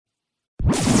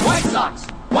White Sox!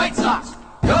 White Sox!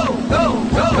 Go, go, go,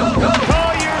 go, go!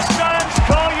 Call your sons,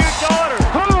 call your daughters.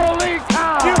 Holy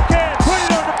cow! You can put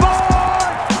it on the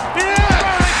board.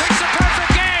 Yeah! It's a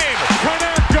perfect game.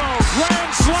 Konecko,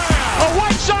 grand slam. A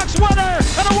White Sox winner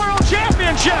and a world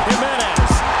championship.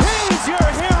 Jimenez, he's your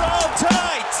hero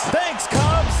tonight. Thanks,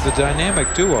 Cubs. The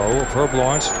dynamic duo of Herb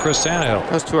Lawrence and Chris Tannehill.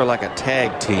 Those two are like a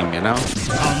tag team, you know?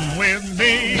 Come with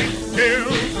me to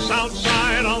the south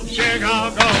side of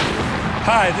Chicago.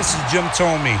 Hi, this is Jim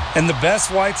Thome, and the best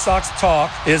White Sox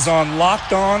talk is on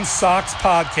Locked On Sox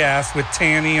podcast with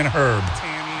Tanny and Herb.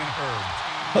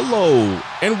 Hello,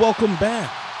 and welcome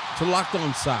back to Locked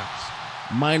On Sox.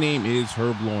 My name is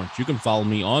Herb Lawrence. You can follow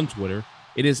me on Twitter.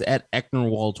 It is at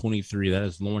Ecknerwall23. That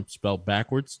is Lawrence spelled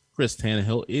backwards. Chris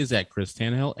Tannehill is at Chris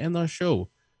Tannehill, and the show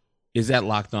is at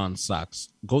Locked On Sox.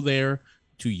 Go there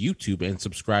to YouTube and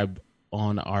subscribe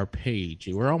on our page.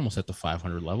 We're almost at the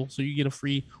 500 level, so you get a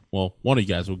free, well, one of you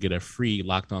guys will get a free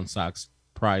Locked On Sox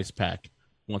prize pack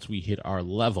once we hit our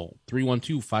level.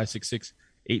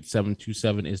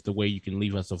 312-566-8727 is the way you can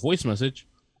leave us a voice message,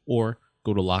 or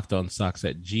go to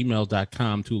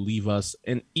lockedonsox@gmail.com to leave us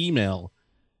an email.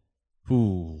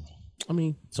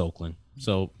 It's Oakland,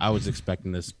 so I was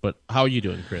expecting this, but how are you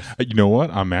doing, Chris? You know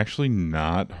what? I'm actually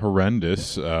not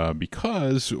horrendous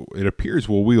because it appears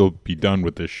we'll be done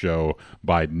with this show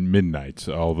by midnight,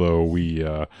 although we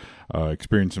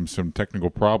experiencing some technical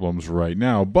problems right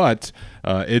now, but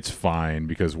it's fine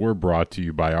because we're brought to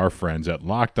you by our friends at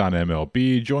Locked On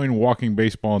MLB. Join Walking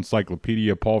Baseball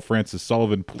Encyclopedia Paul Francis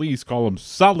Sullivan, please call him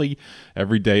Sully,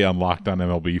 every day on Locked On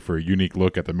MLB for a unique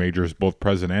look at the majors, both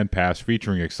present and past,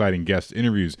 featuring exciting guest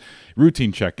interviews,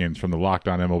 routine check-ins from the Locked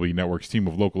On MLB Network's team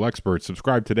of local experts.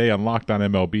 Subscribe today on Locked On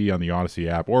MLB on the Odyssey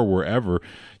app or wherever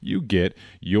you get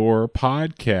your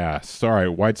podcasts. All right,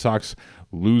 White Sox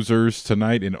losers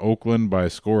tonight in Oakland by a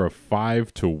score of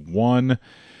 5-1.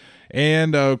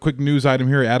 And a quick news item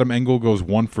here. Adam Engel goes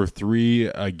 1 for 3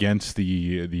 against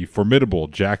the formidable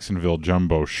Jacksonville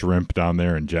Jumbo Shrimp down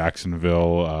there in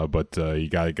Jacksonville. But he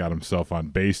got himself on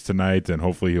base tonight, and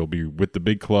hopefully he'll be with the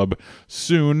big club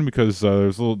soon because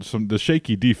there's the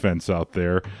shaky defense out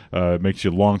there. Makes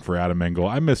you long for Adam Engel.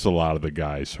 I miss a lot of the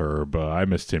guys, Herb. I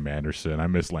miss Tim Anderson. I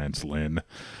miss Lance Lynn.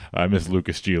 I miss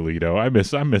Lucas Giolito. I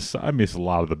miss a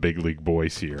lot of the big league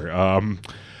boys here.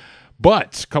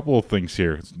 But a couple of things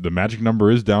here. The magic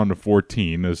number is down to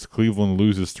 14 as Cleveland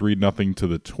loses 3-0 to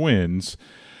the Twins.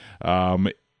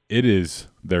 It is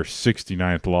their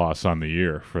 69th loss on the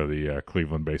year for the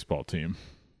Cleveland baseball team.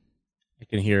 I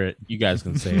can hear it. You guys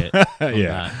can say it.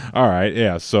 Yeah. All right.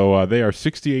 Yeah. So they are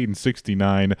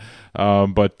 68-69.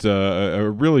 But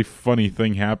a really funny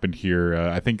thing happened here.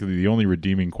 I think the only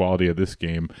redeeming quality of this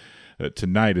game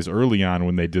tonight is early on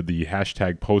when they did the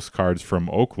hashtag postcards from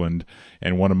Oakland,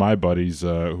 and one of my buddies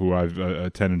who I've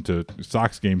attended to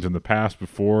Sox games in the past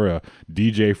before, a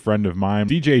DJ friend of mine,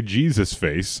 DJ Jesus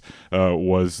Face,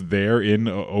 was there in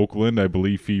Oakland. I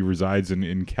believe he resides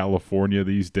in California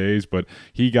these days, but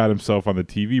he got himself on the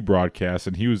TV broadcast,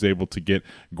 and he was able to get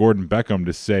Gordon Beckham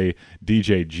to say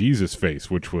DJ Jesus Face,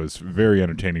 which was very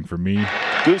entertaining for me.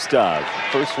 Gustav,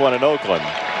 first one in Oakland.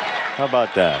 How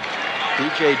about that?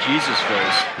 DJ Jesus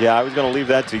Face. Yeah, I was going to leave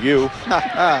that to you.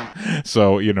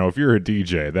 So, if you're a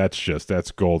DJ,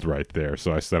 that's gold right there.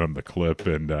 So I sent him the clip,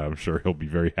 and I'm sure he'll be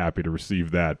very happy to receive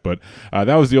that. But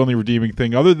that was the only redeeming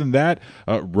thing. Other than that,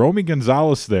 Romy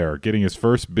Gonzalez there, getting his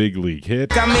first big league hit.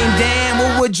 Damn,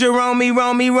 what would your Rome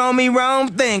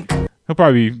think? He'll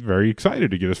probably be very excited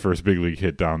to get his first big league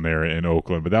hit down there in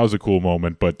Oakland, but that was a cool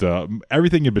moment. But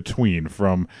everything in between,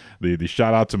 from the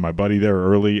shout out to my buddy there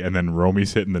early and then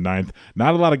Romy's hit in the ninth,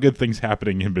 not a lot of good things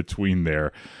happening in between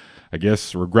there. I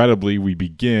guess, regrettably, we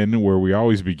begin where we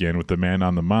always begin, with the man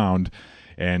on the mound.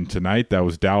 And tonight, that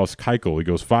was Dallas Keuchel. He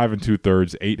goes 5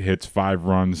 2/3, 8 hits, 5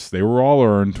 runs. They were all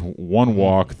earned, 1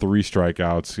 walk, 3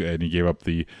 strikeouts, and he gave up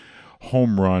the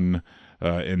home run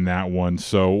in that one.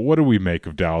 So what do we make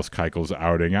of Dallas Keuchel's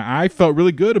outing? I felt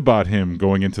really good about him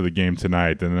going into the game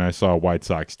tonight, and then I saw White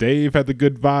Sox Dave had the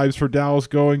good vibes for Dallas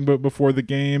going before the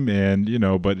game, and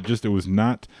but it was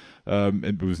not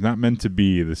meant to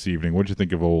be this evening. What did you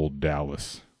think of old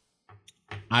Dallas?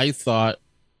 I thought,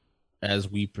 as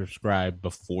we prescribed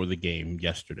before the game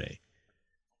yesterday,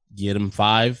 get him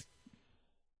 5,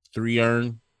 3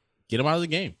 earned, get him out of the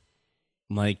game.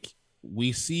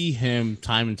 We see him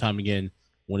time and time again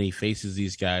when he faces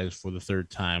these guys for the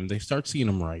third time. They start seeing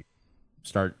him right.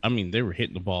 They were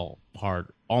hitting the ball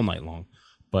hard all night long,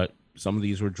 but some of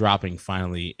these were dropping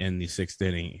finally in the 6th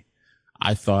inning.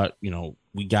 I thought,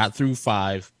 we got through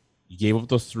 5. You gave up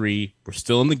those 3. We're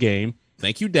still in the game.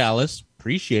 Thank you, Dallas.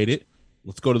 Appreciate it.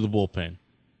 Let's go to the bullpen.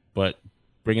 But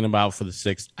bringing him out for the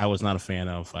 6th, I was not a fan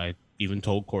of. I even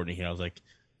told Courtney here, I was like,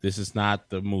 this is not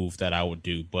the move that I would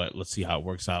do, but let's see how it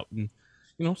works out. And,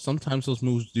 sometimes those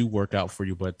moves do work out for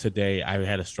you. But today I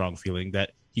had a strong feeling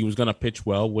that he was going to pitch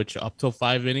well, which up till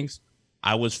 5 innings,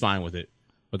 I was fine with it.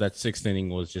 But that 6th inning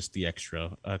was just the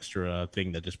extra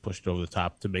thing that just pushed over the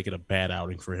top to make it a bad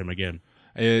outing for him again.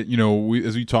 As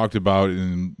we talked about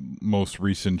in most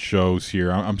recent shows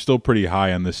here, I'm still pretty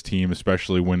high on this team,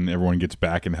 especially when everyone gets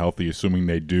back and healthy, assuming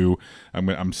they do.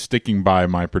 I'm sticking by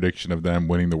my prediction of them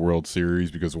winning the World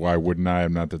Series, because why wouldn't I?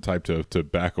 I'm not the type to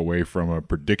back away from a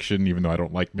prediction, even though I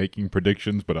don't like making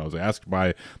predictions, but I was asked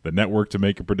by the network to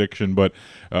make a prediction. But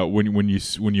when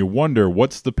you wonder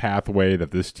what's the pathway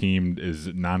that this team is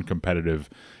non-competitive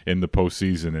in the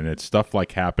postseason, and it's stuff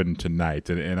like happened tonight,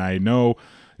 and I know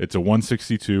it's a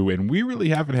 162, and we really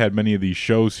haven't had many of these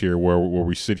shows here where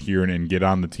we sit here and get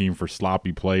on the team for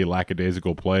sloppy play,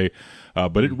 lackadaisical play.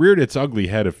 But it reared its ugly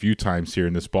head a few times here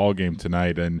in this ball game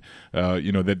tonight, and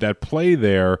that play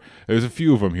there's a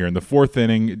few of them here in the 4th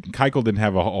inning. Keuchel didn't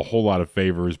have a whole lot of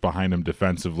favors behind him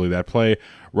defensively. That play,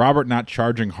 Robert not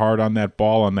charging hard on that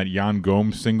ball on that Yan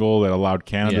Gomes single that allowed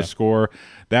Canada to score.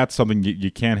 That's something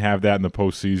you can't have that in the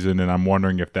postseason, and I'm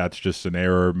wondering if that's just an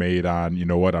error made on,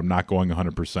 I'm not going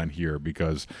 100% here,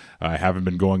 because I haven't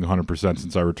been going 100%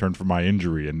 since I returned from my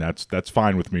injury, and that's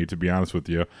fine with me, to be honest with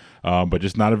you. But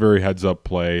just not a very heads-up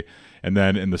play. And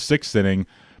then in the 6th inning,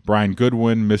 Brian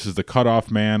Goodwin misses the cutoff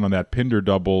man on that Pinder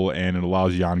double, and it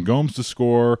allows Yan Gomes to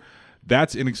score.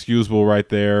 That's inexcusable right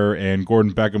there, and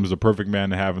Gordon Beckham is a perfect man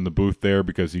to have in the booth there,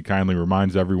 because he kindly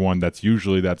reminds everyone that's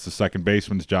the second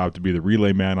baseman's job to be the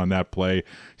relay man on that play.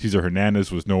 Cesar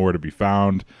Hernandez was nowhere to be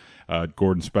found.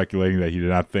 Gordon speculating that he did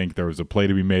not think there was a play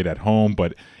to be made at home,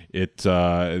 but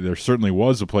there certainly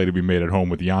was a play to be made at home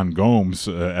with Yan Gomes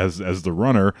as the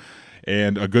runner.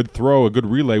 And a good throw, a good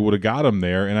relay would have got him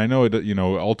there. And I know it,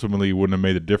 ultimately wouldn't have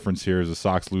made a difference here as the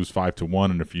Sox lose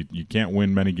 5-1. And if you can't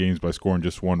win many games by scoring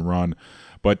just one run,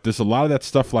 but there's a lot of that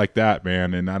stuff like that,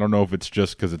 man. And I don't know if it's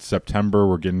just because it's September,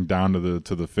 we're getting down to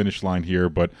the finish line here,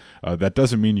 but that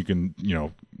doesn't mean you can,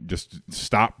 just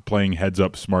stop playing heads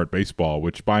up smart baseball,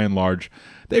 which by and large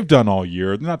they've done all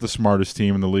year. They're not the smartest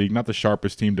team in the league, not the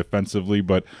sharpest team defensively,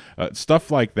 but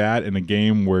stuff like that in a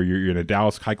game where you're in a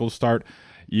Dallas Keuchel start.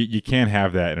 You can't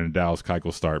have that in a Dallas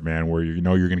Keuchel start, man, where you're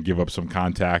going to give up some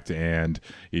contact, and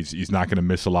he's not going to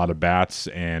miss a lot of bats.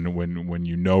 And when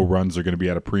runs are going to be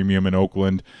at a premium in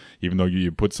Oakland, even though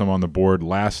you put some on the board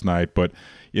last night, but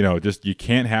just you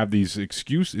can't have these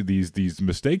these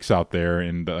mistakes out there.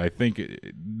 And I think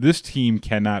this team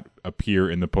cannot appear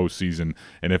in the postseason,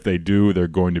 and if they do, they're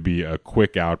going to be a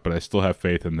quick out. But I still have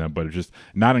faith in them. But it's just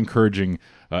not encouraging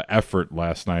effort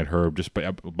last night, Herb. Just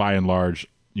by and large.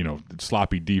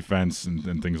 Sloppy defense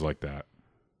and things like that.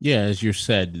 Yeah, as you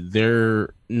said,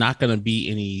 there not going to be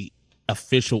any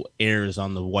official errors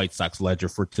on the White Sox ledger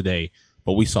for today,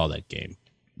 but we saw that game.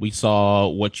 We saw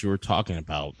what you were talking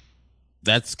about.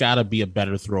 That's got to be a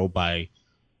better throw by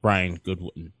Brian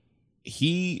Goodwin.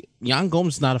 Yan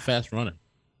Gomes is not a fast runner.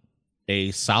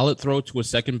 A solid throw to a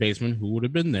second baseman who would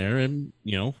have been there, and,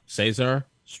 Cesar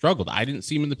struggled. I didn't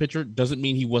see him in the picture. Doesn't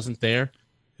mean he wasn't there.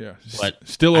 Yeah, but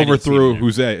still overthrew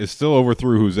Jose. It's still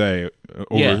overthrew Jose.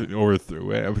 Overthrew.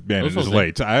 Man, it is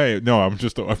late. I'm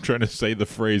trying to say the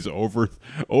phrase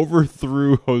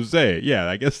overthrew Jose. Yeah,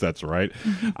 I guess that's right.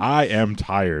 I am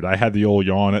tired. I had the old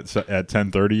yawn at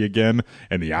 10:30 again,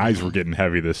 and the eyes were getting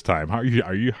heavy this time. How are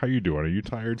you doing? Are you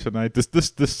tired tonight?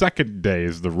 The second day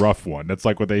is the rough one. That's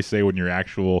like what they say when you're a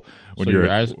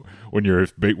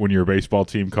baseball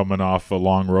team coming off a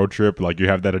long road trip. Like you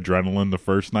have that adrenaline the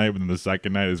first night, but then the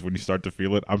second night is when you start to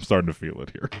feel it. I'm starting to feel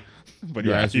it here. But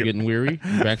your eyes are getting weary.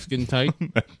 Your back's getting tight.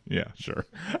 Yeah, sure.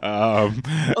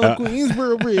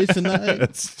 Queensboro Bridge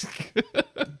tonight.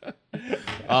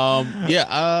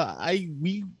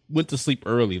 We went to sleep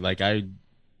early. Like I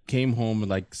came home at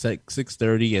like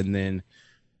 6:30, and then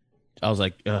I was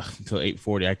like, until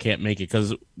 8:40, I can't make it.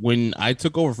 Because when I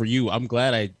took over for you, I'm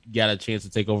glad I got a chance to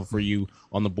take over for you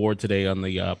on the board today on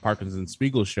the Parkins and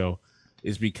Spiegel show,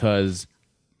 is because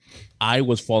I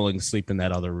was falling asleep in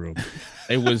that other room.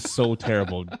 It was so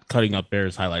terrible cutting up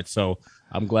Bears highlights. So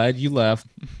I'm glad you left,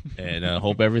 and I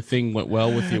hope everything went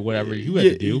well with you, whatever you had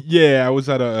to do. Yeah, I was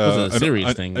at a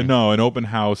serious thing. an open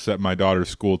house at my daughter's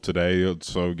school today,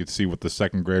 so you could see what the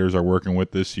second graders are working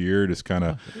with this year. Just kind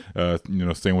of,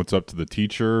 saying what's up to the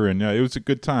teacher, and it was a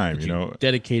good time.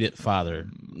 Dedicated father.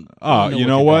 You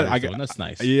know what? That's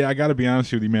nice. Yeah, I got to be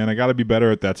honest with you, man. I got to be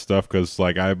better at that stuff because,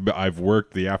 like, I've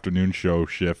worked the afternoon show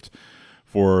shift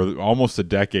for almost a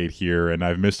decade here, and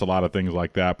I've missed a lot of things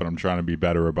like that, but I'm trying to be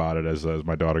better about it as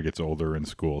my daughter gets older in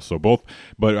school. So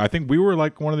but I think we were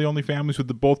like one of the only families with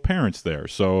both parents there.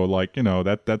 So like,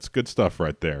 that's good stuff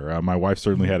right there. My wife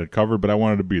certainly had it covered, but I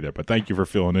wanted to be there. But thank you for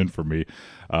filling in for me.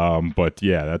 But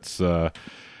yeah, that's the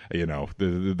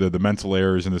mental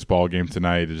errors in this ball game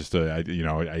tonight. Just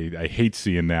I hate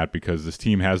seeing that because this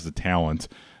team has the talent.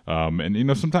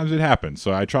 And sometimes it happens.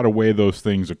 So I try to weigh those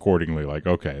things accordingly. Like,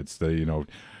 okay, it's they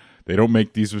don't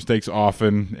make these mistakes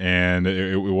often, and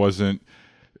it wasn't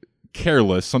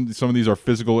careless. Some of these are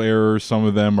physical errors. Some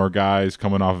of them are guys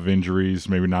coming off of injuries,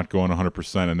 maybe not going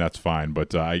 100%, and that's fine.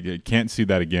 But I can't see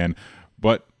that again.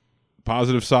 But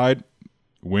positive side,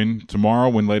 win tomorrow,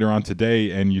 win later on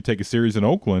today, and you take a series in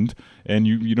Oakland, and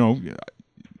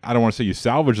I don't want to say you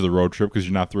salvage the road trip because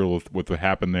you're not thrilled with what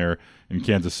happened there in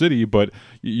Kansas City, but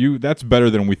that's better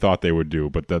than we thought they would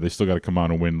do. But they still got to come out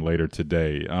and win later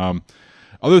today.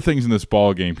 Other things in this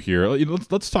ball game here.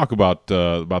 Let's talk about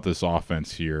this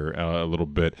offense here a little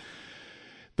bit.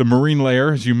 The Marine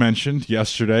layer, as you mentioned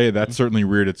yesterday, that certainly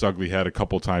reared its ugly head a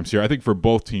couple times here. I think for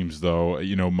both teams, though,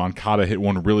 Moncada hit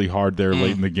one really hard there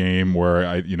late in the game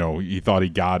where he thought he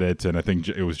got it, and I think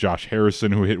it was Josh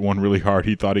Harrison who hit one really hard.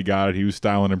 He thought he got it. He was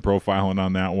styling and profiling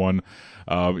on that one.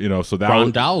 So that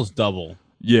Grandal's double.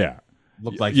 Yeah.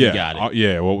 Looked like he got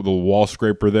it. Well, the wall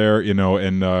scraper there, and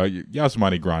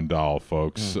Yasmani Grandal,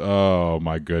 folks. Oh,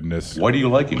 my goodness. Why do you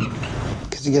like him?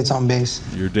 Because he gets on base.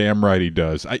 You're damn right he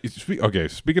does. Okay,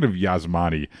 speaking of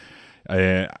Yasmani,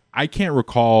 I can't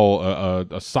recall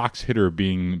a Sox hitter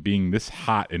being this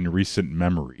hot in recent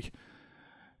memory.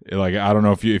 Like, I don't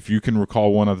know if you can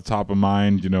recall one at the top of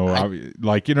mind, he's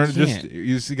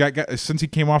got since he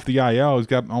came off the IL, he's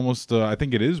got almost I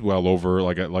think it is well over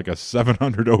like a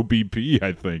 700 OBP,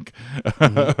 I think,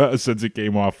 since he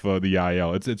came off the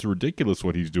IL. It's ridiculous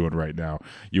what he's doing right now.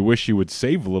 You wish he would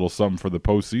save a little something for the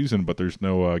postseason, but there's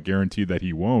no guarantee that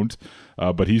he won't.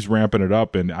 But he's ramping it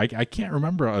up, and I can't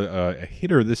remember a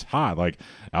hitter this hot. Like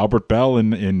Albert Bell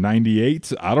in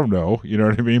 98, I don't know, you know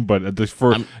what I mean? But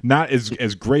not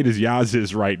as great as Yaz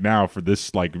is right now for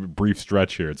this like brief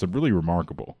stretch here. It's really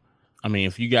remarkable. I mean,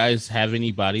 if you guys have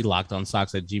anybody,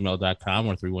 lockedonsox@gmail.com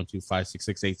or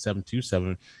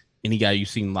 312-566-8727, any guy you've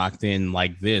seen locked in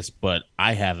like this, but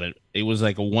I haven't. It was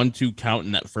like a 1-2 count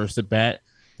in that first at bat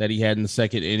that he had in the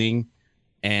second inning.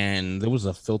 And there was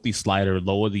a filthy slider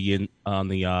low of on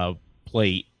the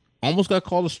plate. Almost got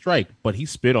called a strike, but he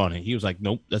spit on it. He was like,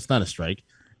 nope, that's not a strike.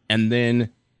 And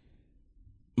then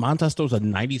Montas throws a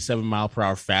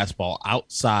 97-mile-per-hour fastball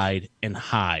outside and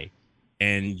high.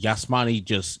 And Yasmani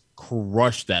just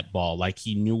crushed that ball like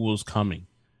he knew it was coming.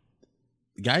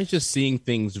 The guy's just seeing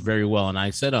things very well. And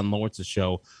I said on Lawrence's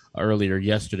show earlier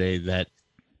yesterday that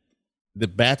the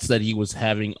bats that he was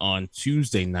having on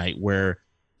Tuesday night where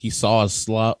he saw a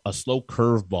slow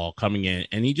curveball coming in,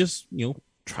 and he just,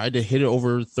 tried to hit it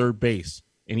over third base,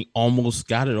 and he almost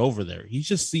got it over there. He's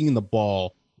just seeing the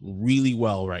ball really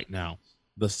well right now.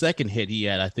 The second hit he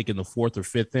had, I think, in the fourth or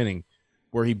fifth inning,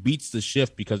 where he beats the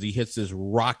shift because he hits this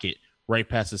rocket right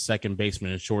past the second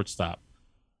baseman and shortstop.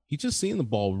 He's just seeing the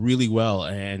ball really well,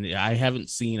 and I haven't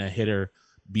seen a hitter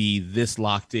be this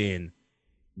locked in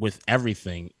with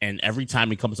everything, and every time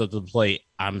he comes up to the plate,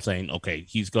 I'm saying, okay,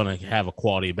 he's going to have a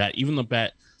quality bat. Even the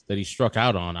bat that he struck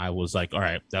out on, I was like, all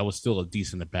right, that was still a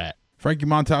decent at bat. Frankie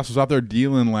Montas was out there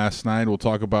dealing last night. We'll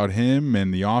talk about him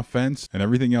and the offense and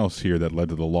everything else here that led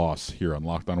to the loss here on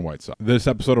Locked On White Sox. This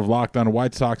episode of Locked On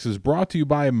White Sox is brought to you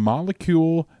by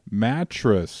Molecule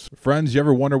Mattress. Friends, you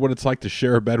ever wonder what it's like to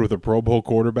share a bed with a Pro Bowl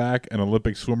quarterback, an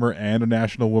Olympic swimmer, and a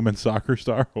national women's soccer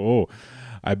star? Oh,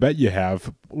 I bet you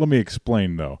have. Let me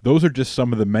explain, though. Those are just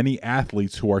some of the many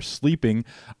athletes who are sleeping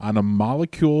on a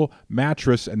Molecule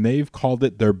mattress, and they've called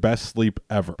it their best sleep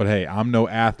ever. But hey, I'm no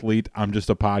athlete. I'm just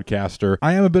a podcaster.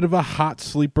 I am a bit of a hot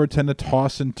sleeper, tend to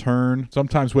toss and turn,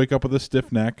 sometimes wake up with a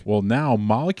stiff neck. Well, now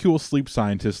Molecule sleep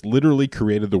scientists literally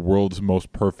created the world's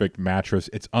most perfect mattress.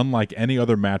 It's unlike any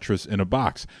other mattress in a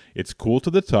box. It's cool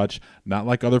to the touch, not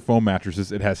like other foam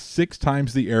mattresses. It has 6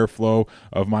 times the airflow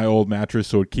of my old mattress,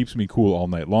 so it keeps me cool all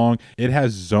night long. It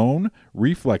has zone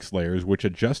reflex layers which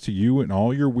adjust to you in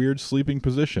all your weird sleeping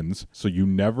positions, so you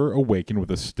never awaken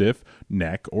with a stiff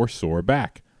neck or sore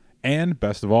back. And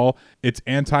best of all, it's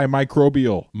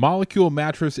antimicrobial. Molecule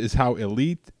mattress is how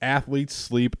elite athletes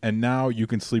sleep, and now you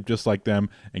can sleep just like them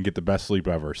and get the best sleep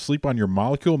ever. Sleep on your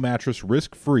Molecule mattress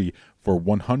risk-free for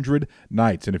 100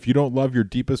 nights. And if you don't love your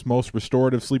deepest, most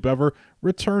restorative sleep ever,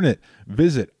 return it.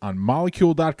 Visit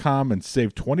onmolecule.com and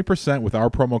save 20% with our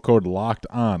promo code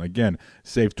LOCKEDON. Again,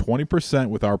 save 20%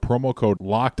 with our promo code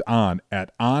LOCKEDON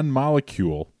at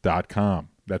onmolecule.com.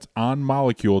 That's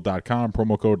onmolecule.com,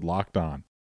 promo code LOCKEDON.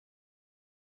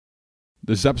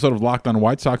 This episode of Locked On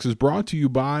White Sox is brought to you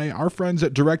by our friends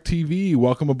at DirecTV.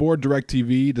 Welcome aboard,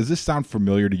 DirecTV. Does this sound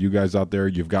familiar to you guys out there?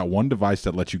 You've got one device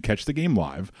that lets you catch the game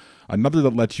live, another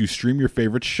that lets you stream your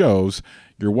favorite shows,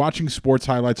 you're watching sports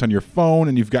highlights on your phone,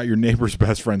 and you've got your neighbor's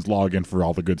best friend's login for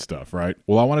all the good stuff, right?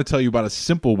 Well, I want to tell you about a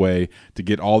simple way to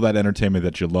get all that entertainment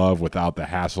that you love without the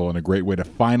hassle, and a great way to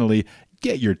finally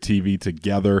get your TV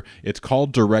together. It's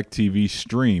called DirecTV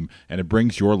Stream, and it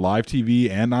brings your live TV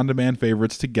and on-demand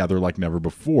favorites together like never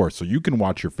before, so you can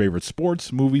watch your favorite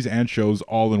sports, movies, and shows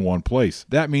all in one place.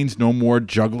 That means no more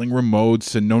juggling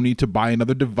remotes and no need to buy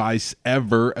another device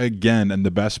ever again. And the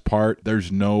best part,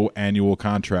 there's no annual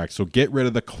contract. So get rid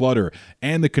of the clutter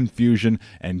and the confusion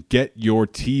and get your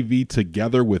TV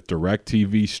together with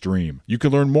DirecTV Stream. You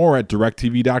can learn more at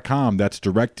directtv.com. That's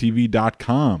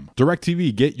directtv.com.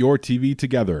 DirecTV, get your TV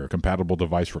together. Compatible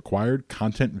device required.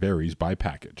 Content varies by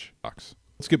package.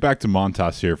 Let's get back to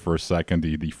Montas here for a second.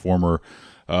 The former,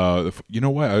 you know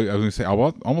what? I was going to say, I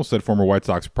almost said former White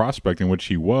Sox prospect, in which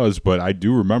he was, but I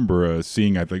do remember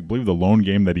seeing, I believe the lone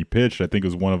game that he pitched, I think it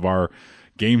was one of our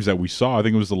games that we saw. I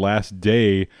think it was the last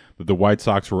day that the White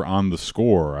Sox were on the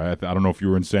score. I don't know if you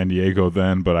were in San Diego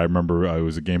then, but I remember it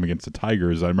was a game against the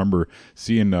Tigers. I remember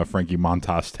seeing Frankie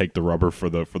Montas take the rubber for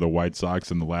the White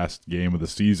Sox in the last game of the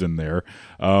season there.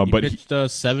 He pitched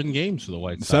 7 games for the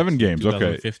White Sox. 7 games, okay.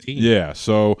 2015. Yeah,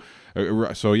 so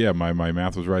yeah, my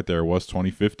math was right there. It was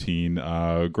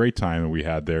 2015. Great time that we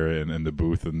had there in the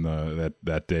booth and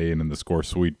that day and in the score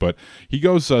suite. But he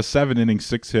goes 7 innings,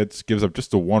 6 hits, gives up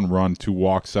just a 1 run, 2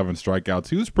 walks, 7 strikeouts.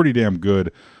 He was pretty damn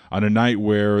good on a night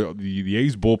where the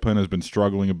A's bullpen has been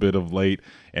struggling a bit of late,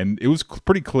 and it was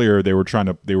pretty clear they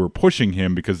were pushing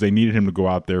him because they needed him to go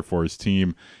out there for his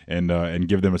team and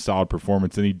give them a solid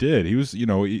performance, and he did. He was,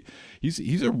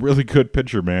 he's a really good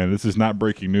pitcher, man. This is not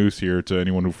breaking news here to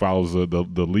anyone who follows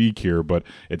the league here, but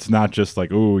it's not just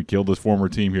like, oh, he killed his former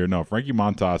team here. No, Frankie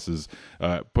Montas has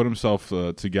put himself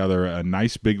together a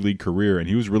nice big league career, and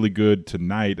he was really good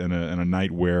tonight in a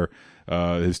night where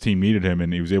his team needed him,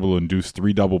 and he was able to induce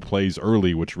 3 double plays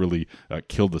early, which really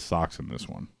killed the Sox in this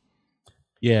one.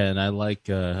 Yeah, and I like,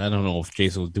 I don't know if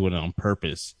Jason was doing it on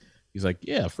purpose. He's like,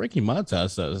 yeah, Frankie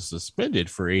Montas was suspended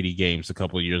for 80 games a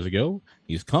couple of years ago.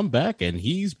 He's come back, and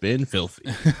he's been filthy.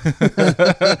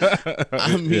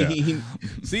 I mean,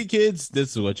 see, kids,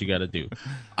 this is what you got to do.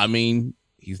 I mean,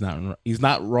 he's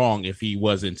not wrong if he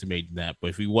was intimating that, but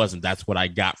if he wasn't, that's what I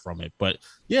got from it. But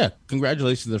yeah,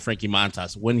 congratulations to Frankie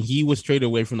Montas. When he was traded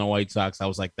away from the White Sox, I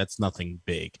was like, that's nothing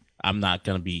big. I'm not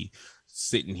going to be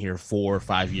sitting here 4 or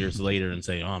 5 years later and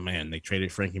say, oh man, they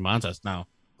traded Frankie Montas. Now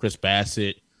Chris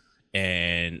Bassett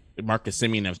and Marcus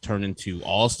Semien have turned into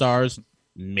all-stars.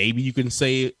 Maybe you can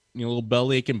say, a little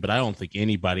belly aching, but I don't think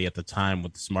anybody at the time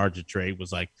with the Samardzija trade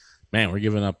was like, man, we're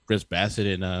giving up Chris Bassett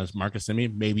and Marcus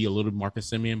Semien, maybe a little Marcus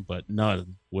Semien, but no,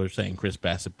 we're saying Chris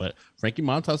Bassett. But Frankie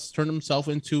Montas has turned himself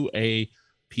into a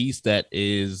piece that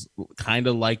is kind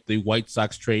of like the White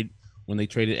Sox trade when they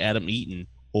traded Adam Eaton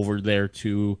over there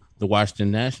to the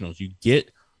Washington Nationals. You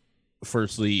get,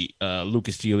 firstly,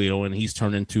 Lucas Giolito, and he's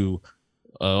turned into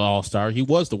an all-star. He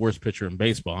was the worst pitcher in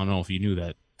baseball. I don't know if you knew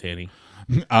that, Danny.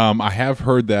 I have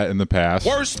heard that in the past.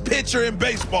 Worst pitcher in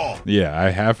baseball. Yeah, I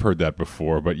have heard that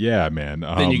before, but yeah, man.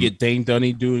 Then you get Dane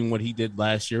Dunny doing what he did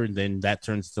last year, and then that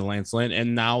turns to Lance Lynn.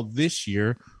 And now this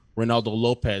year, Ronaldo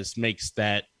Lopez makes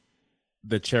that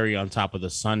the cherry on top of the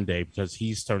sundae because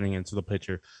he's turning into the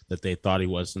pitcher that they thought he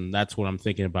was. And that's what I'm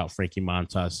thinking about Frankie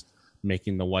Montas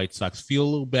making the White Sox feel a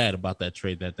little bad about that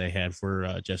trade that they had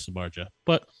for Jeff Samardzija.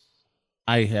 But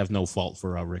I have no fault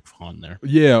for Rick Vaughn there.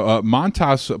 Yeah,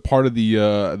 Montas, part of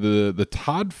the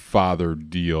Todd Father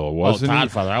deal, wasn't he?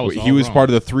 Todd Father, he was part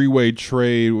of the 3-way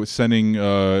trade, sending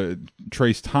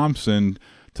Trace Thompson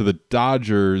to the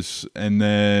Dodgers, and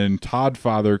then Todd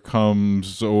Father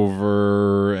comes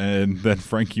over, and then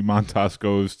Frankie Montas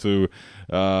goes to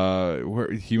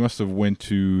where he must have went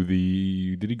to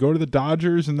did he go to the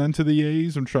Dodgers and then to the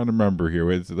A's? I'm trying to remember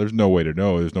here. There's no way to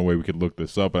know. There's no way we could look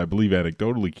this up, but I believe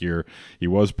anecdotally here he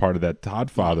was part of that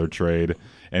Todd Father trade,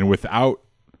 and without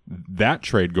that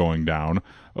trade going down,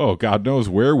 oh, God knows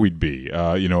where we'd be.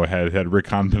 Had Rick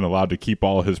Hahn been allowed to keep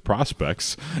all his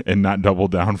prospects and not double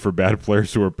down for bad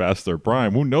players who are past their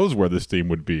prime, who knows where this team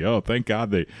would be? Oh, thank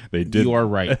God they did. You are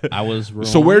right. I was wrong.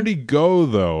 So where did he go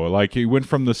though? Like he went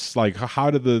from this. Like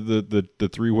how did the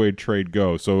three-way trade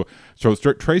go? So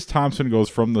Trace Thompson goes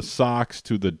from the Sox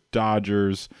to the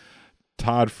Dodgers.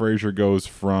 Todd Frazier goes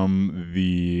from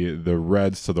the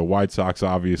Reds to the White Sox,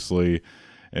 obviously.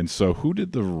 And so who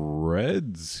did the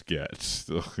Reds get?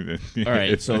 All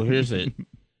right, so here's it.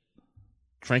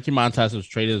 Frankie Montas was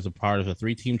traded as a part of a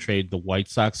 3-team trade. The White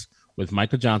Sox with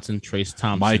Micah Johnson, Trace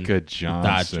Thompson.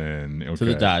 To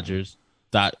the Dodgers.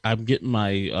 I'm getting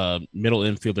my black middle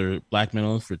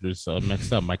infielders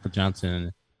mixed up. Michael Johnson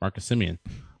and Marcus Semien.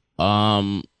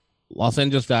 Los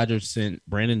Angeles Dodgers sent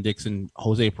Brandon Dixon,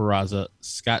 Jose Peraza,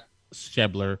 Scott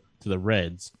Schebler to the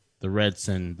Reds. The Reds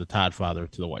send the Todd father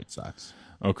to the White Sox.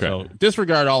 Okay. So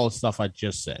disregard all the stuff I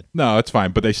just said. No, it's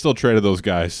fine. But they still traded those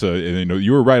guys. So,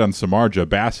 you were right on Samardzija.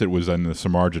 Bassett was in the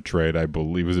Samardzija trade, I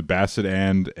believe. Was it Bassett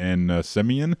and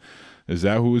Semien? Is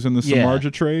that who was in the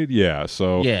Samardzija trade? Yeah.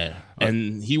 So yeah,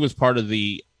 and he was part of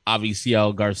the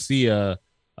Avisaíl Garcia,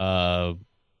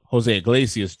 Jose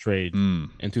Iglesias trade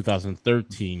in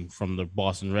 2013 from the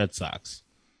Boston Red Sox.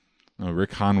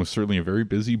 Rick Hahn was certainly a very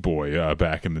busy boy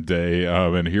back in the day,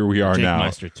 and here we are Jake now.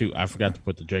 Meister too. I forgot to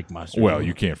put the Jake Meister. Well,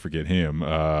 you can't forget him.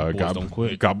 Boys don't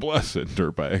quit. God bless it,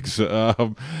 dirtbags.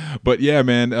 But yeah,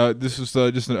 man, this is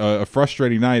just a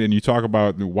frustrating night. And you talk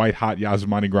about the white hot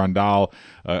Yasmani Grandal,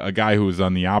 a guy who was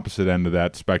on the opposite end of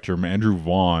that spectrum, Andrew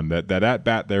Vaughn. That at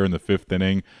bat there in the 5th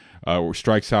inning.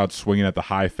 Strikes out swinging at the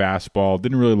high fastball.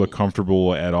 Didn't really look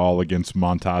comfortable at all against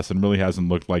Montas, and really hasn't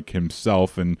looked like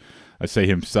himself. And I say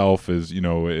himself as,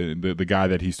 the guy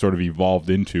that he sort of evolved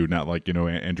into, not like,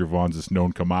 Andrew Vaughn's this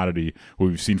known commodity who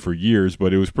we've seen for years,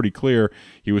 but it was pretty clear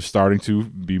he was starting to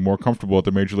be more comfortable at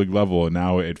the major league level, and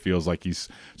now it feels like he's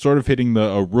sort of hitting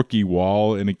a rookie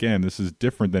wall. And again, this is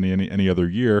different than any other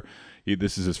year.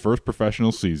 This is his first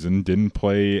professional season. Didn't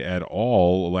play at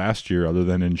all last year, other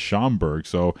than in Schaumburg.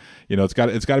 So it's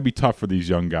got to be tough for these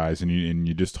young guys, and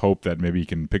you just hope that maybe he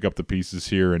can pick up the pieces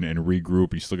here and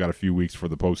regroup. He's still got a few weeks before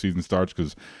the postseason starts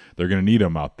because they're going to need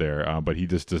him out there. But he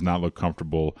just does not look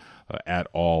comfortable at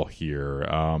all here.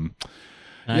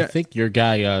 I think your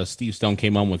guy Steve Stone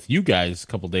came on with you guys a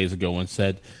couple days ago and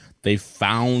said they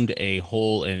found a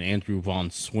hole in Andrew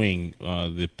Vaughn's swing.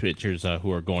 The pitchers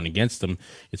who are going against him,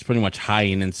 it's pretty much high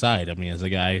and inside. I mean, as a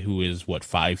guy who is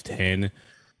 5'10",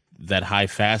 that high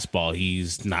fastball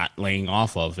he's not laying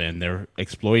off of, and they're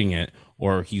exploiting it,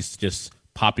 or he's just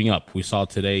popping up. We saw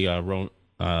today Frankie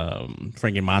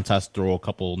Montas throw a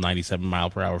couple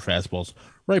 97-mile-per-hour fastballs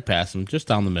right past him, just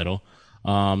down the middle.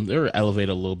 They're elevated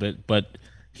a little bit, but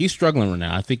he's struggling right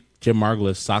now. I think Jim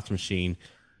Margulis, Sox Machine,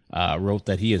 wrote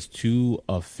that he is 2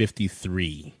 of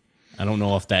 53. I don't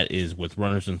know if that is with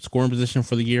runners in scoring position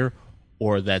for the year,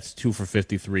 or that's 2 for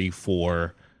 53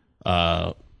 for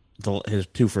his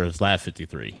 2 for his last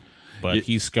 53. But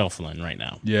he's scuffling right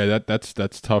now. Yeah,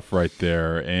 that's tough right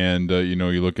there. And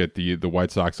you look at the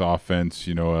White Sox offense.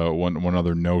 One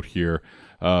other note here.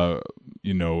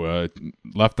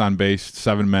 Left on base,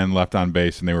 7 men left on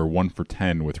base, and they were 1 for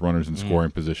 10 with runners in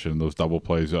scoring position. Those double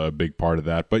plays are a big part of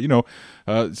that. But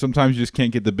sometimes you just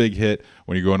can't get the big hit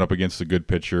when you're going up against a good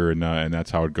pitcher, and that's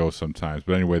how it goes sometimes.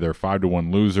 But anyway, they're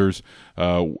 5-1 losers.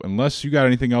 Unless you got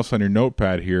anything else on your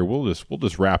notepad here, we'll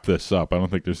just wrap this up. I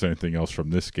don't think there's anything else from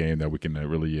this game that we can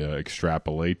really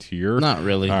extrapolate here. Not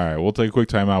really. All right, we'll take a quick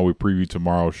time out. We preview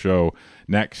tomorrow's show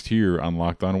next here on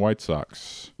Locked On White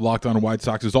Sox. Locked On White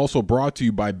Sox is also brought to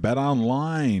you by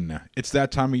BetOnline. It's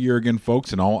that time of year again,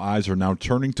 folks, and all eyes are now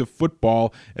turning to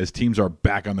football as teams are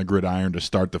back on the gridiron to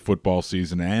start the football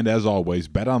season. And as always,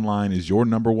 BetOnline is your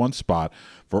 #1 spot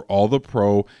for all the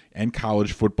pro and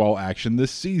college football action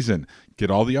this season. Get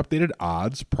all the updated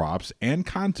odds, props, and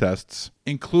contests,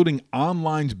 including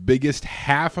online's biggest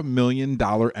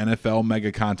 $500,000 NFL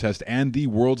mega contest and the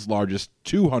world's largest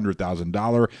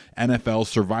 $200,000 NFL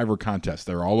Survivor contest.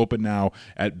 They're all open now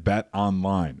at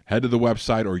BetOnline. Head to the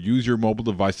website or use your mobile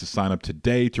device to sign up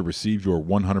today to receive your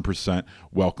 100%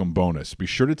 welcome bonus. Be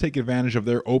sure to take advantage of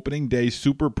their opening day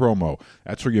super promo.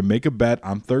 That's where you make a bet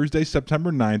on Thursday,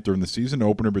 September 9th during the season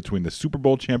opener between the Super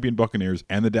Bowl champion Buccaneers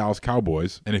and the Dallas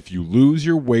Cowboys. And if you lose,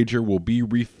 your wager will be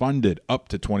refunded up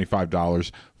to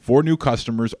 $25 for new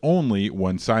customers only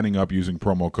when signing up using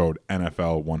promo code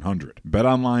NFL100.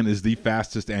 BetOnline is the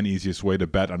fastest and easiest way to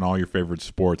bet on all your favorite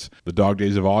sports. The dog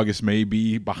days of August may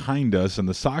be behind us, and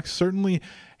the Sox certainly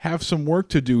have some work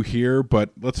to do here, but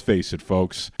let's face it,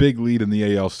 folks. Big lead in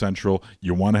the AL Central.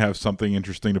 You want to have something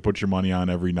interesting to put your money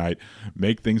on every night.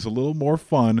 Make things a little more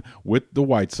fun with the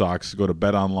White Sox. Go to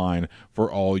BetOnline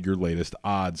for all your latest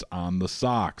odds on the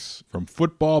Sox. From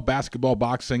football, basketball,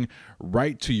 boxing,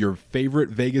 right to your favorite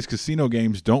Vegas casino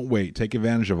games, don't wait. Take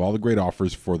advantage of all the great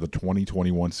offers for the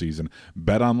 2021 season.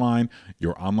 BetOnline,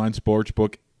 your online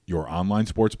sportsbook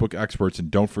experts,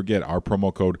 and don't forget our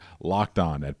promo code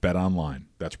LOCKEDON at BetOnline.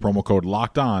 That's promo code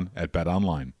LOCKEDON at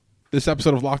BetOnline. This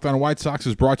episode of Locked On White Sox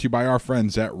is brought to you by our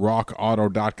friends at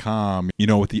RockAuto.com. You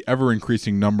know, with the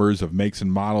ever-increasing numbers of makes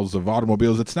and models of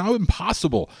automobiles, it's now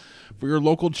impossible for your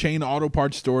local chain auto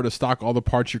parts store to stock all the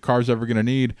parts your car's ever going to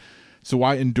need. So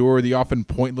why endure the often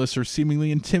pointless or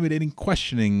seemingly intimidating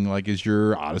questioning like, is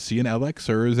your Odyssey an LX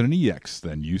or is it an EX?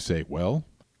 Then you say, well,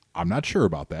 I'm not sure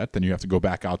about that. Then you have to go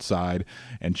back outside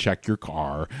and check your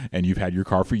car, and you've had your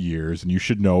car for years, and you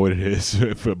should know what it is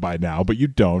by now, but you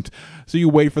don't. So you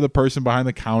wait for the person behind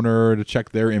the counter to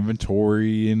check their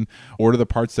inventory and order the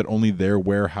parts that only their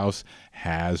warehouse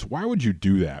has. Why would you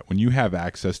do that when you have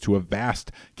access to a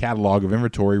vast catalog of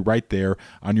inventory right there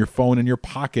on your phone in your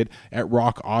pocket at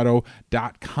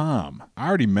rockauto.com? I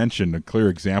already mentioned a clear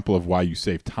example of why you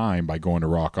save time by going to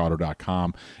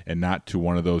rockauto.com and not to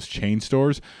one of those chain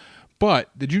stores.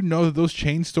 But did you know that those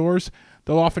chain stores,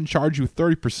 they'll often charge you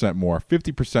 30% more,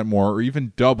 50% more, or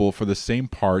even double for the same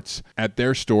parts at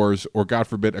their stores or, God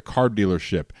forbid, a car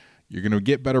dealership? You're going to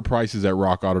get better prices at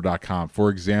rockauto.com.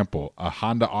 For example, a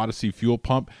Honda Odyssey fuel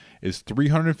pump is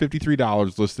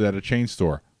 $353 listed at a chain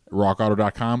store.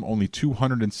 RockAuto.com, only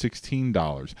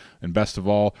 $216. And best of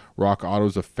all, Rock Auto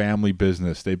is a family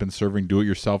business. They've been serving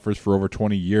do-it-yourselfers for over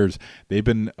 20 years. They've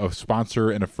been a sponsor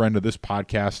and a friend of this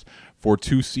podcast for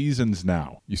 2 seasons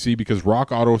now. You see, because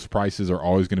Rock Auto's prices are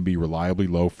always going to be reliably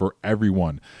low for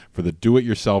everyone, for the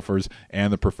do-it-yourselfers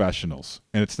and the professionals.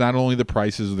 And it's not only the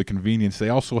prices or the convenience, they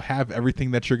also have everything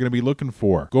that you're going to be looking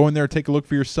for. Go in there, take a look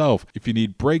for yourself. If you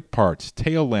need brake parts,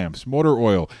 tail lamps, motor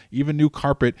oil, even new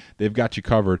carpet, they've got you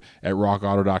covered at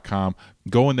rockauto.com.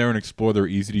 Go in there and explore their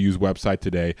easy-to-use website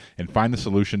today and find the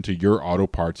solution to your auto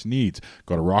parts needs.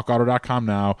 Go to rockauto.com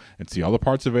now and see all the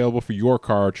parts available for your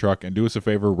car or truck, and do us a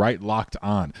favor, write Locked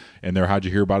On in their How'd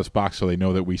You Hear About Us box so they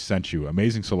know that we sent you.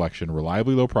 Amazing selection,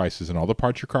 reliably low prices, and all the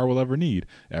parts your car will ever need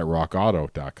at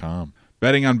rockauto.com.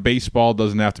 Betting on baseball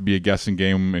doesn't have to be a guessing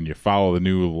game, and you follow the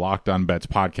new Locked On Bets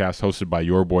podcast hosted by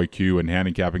your boy Q and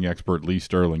handicapping expert Lee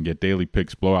Sterling. Get daily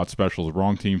picks, blowout specials,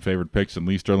 wrong team favorite picks, and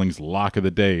Lee Sterling's lock of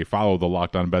the day. Follow the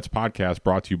Locked On Bets podcast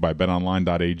brought to you by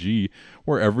betonline.ag,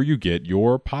 wherever you get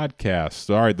your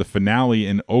podcasts. All right, the finale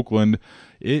in Oakland.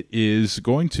 It is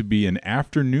going to be an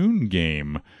afternoon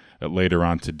game later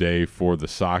on today for the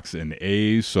Sox and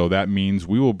A's, so that means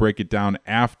we will break it down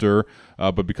after,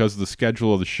 but because of the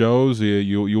schedule of the shows,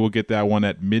 you will get that one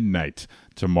at midnight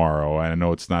tomorrow. I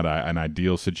know it's not an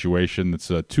ideal situation. It's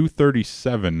a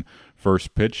 2:37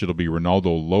 first pitch. It'll be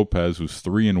Ronaldo Lopez, who's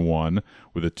 3-1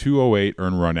 with a 2.08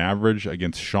 earned run average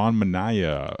against Sean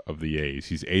Manaea of the A's.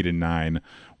 He's 8-9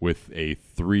 with a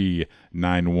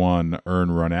 3.91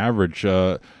 earned run average.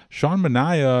 Sean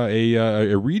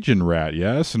Manaea, a region rat,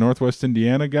 yes, a Northwest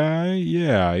Indiana guy.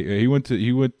 Yeah, he went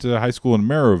to high school in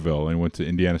Maryville and went to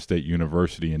Indiana State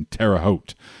University in Terre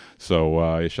Haute.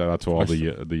 So shout out to all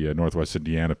the Northwest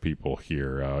Indiana people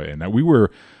here. And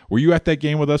were you at that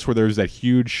game with us where there was that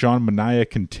huge Sean Manaea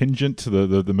contingent?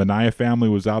 The Manaea family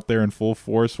was out there in full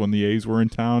force when the A's were in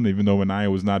town, even though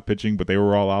Manaea was not pitching, but they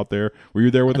were all out there. Were you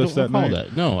there with us that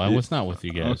night? No, I was not with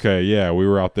you guys. Okay, yeah, we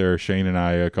were out there, Shane and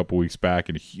I, a couple weeks back,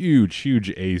 and a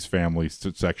huge A's family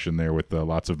section there with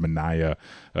lots of Manaea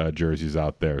jerseys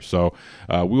out there. So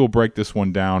we will break this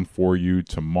one down for you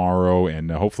tomorrow and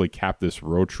hopefully cap this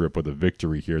road trip with a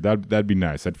victory here. That'd be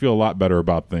nice. I'd feel a lot better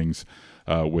about things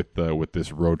with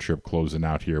this road trip closing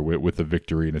out here with a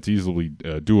victory, and it's easily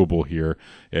doable here.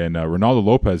 And Ronaldo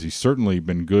Lopez, he's certainly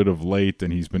been good of late,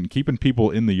 and he's been keeping people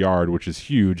in the yard, which is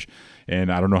huge. And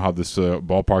I don't know how this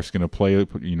ballpark's going to play.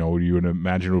 You know, you would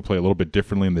imagine it would play a little bit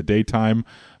differently in the daytime.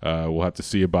 We'll have to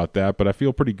see about that, but I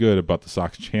feel pretty good about the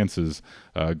Sox chances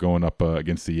going up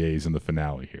against the A's in the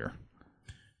finale here.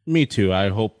 Me too. I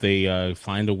hope they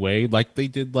find a way, like they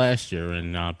did last year,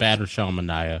 and batter Sean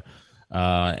Manaea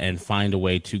and find a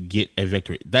way to get a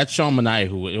victory. That's Sean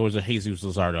Manaea, it was a Jesus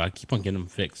Luzardo. I keep on getting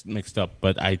them mixed up,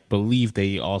 but I believe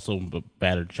they also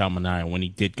battered Sean Manaea when he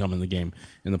did come in the game,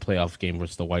 in the playoff game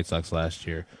versus the White Sox last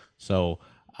year. So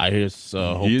I just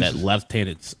hope that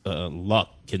left-handed luck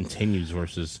continues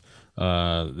versus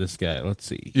this guy. Let's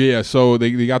see. Yeah, so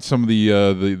they got some of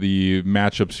the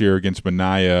matchups here against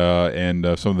Minaya and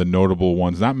some of the notable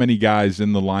ones. Not many guys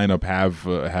in the lineup have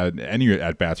had any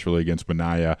at-bats really against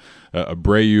Minaya.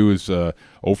 Abreu is 0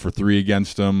 for 3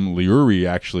 against him. Liuri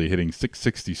actually hitting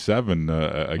 667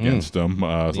 against him.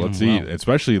 So let's see.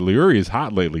 Especially Liuri is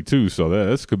hot lately too, so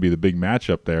this could be the big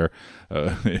matchup there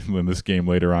in this game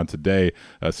later on today.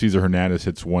 Cesar Hernandez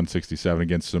hits 167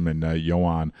 against him, and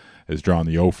Yohan has drawn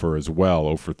the 0 for as well,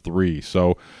 0 for 3.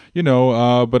 So,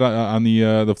 but on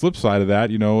the flip side of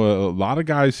that, a lot of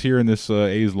guys here in this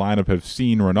A's lineup have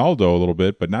seen Ronaldo a little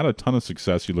bit, but not a ton of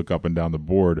success. You look up and down the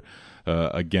board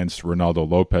against Ronaldo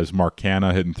Lopez. Mark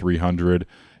Canha hitting 300.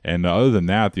 And other than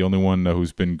that, the only one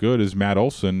who's been good is Matt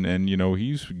Olson, and,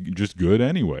 he's just good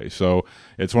anyway. So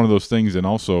it's one of those things, and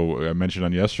also I mentioned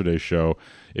on yesterday's show,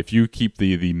 if you keep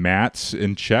the Mats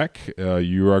in check,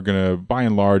 you are going to, by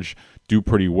and large, do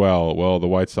pretty well. Well, the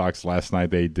White Sox last night,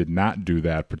 they did not do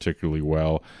that particularly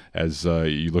well. As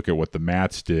you look at what the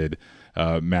Mats did,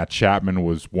 Matt Chapman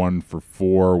was 1 for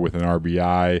 4 with an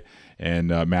RBI, and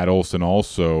Matt Olson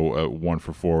also 1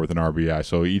 for 4 with an RBI.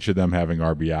 So each of them having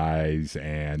RBIs,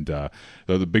 and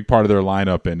they're the big part of their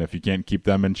lineup. And if you can't keep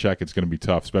them in check, it's going to be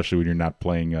tough, especially when you're not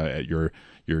playing at your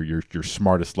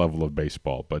smartest level of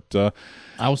baseball. But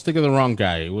I was thinking of the wrong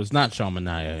guy. It was not Sean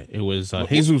Manaea. It was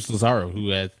Jesus Lazaro,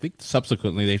 who I think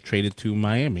subsequently they've traded to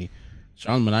Miami.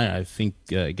 Sean Manaea, I think,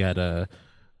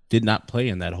 did not play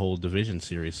in that whole division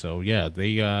series. So yeah,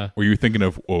 they were you thinking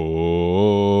of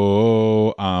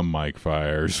I'm Mike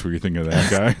Fiers? Were you thinking of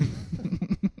that guy?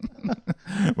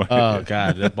 Oh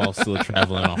God, that ball's still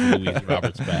traveling off of Luis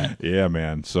Roberts' bat. Yeah,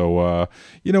 man. So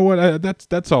you know what?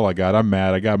 That's all I got. I'm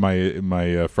mad. I got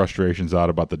my frustrations out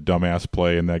about the dumbass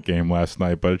play in that game last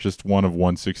night, but it's just 1 of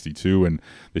 162, and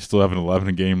they still have an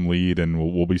 11-game lead, and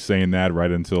we'll be saying that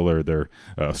right until they're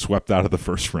swept out of the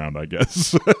first round, I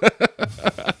guess.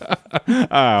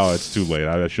 Oh, it's too late.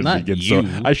 I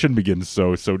shouldn't be getting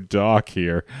so dark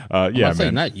here. Yeah,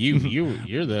 man. Not you.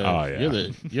 You're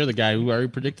the guy who already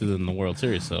predicted it in the World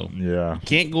Series. So yeah, you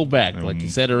can't go back like you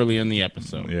said earlier in the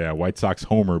episode. Yeah, White Sox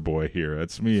homer boy here.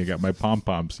 That's me. I got my pom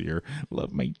poms here.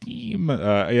 Love my team.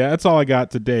 Yeah, that's all I got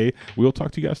today. We'll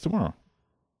talk to you guys tomorrow.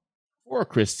 For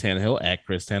Chris Tannehill at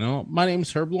Chris Tannehill, my name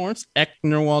is Herb Lawrence,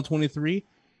 Eknerwall 23.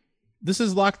 This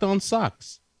is Locked On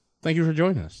Sox. Thank you for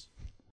joining us.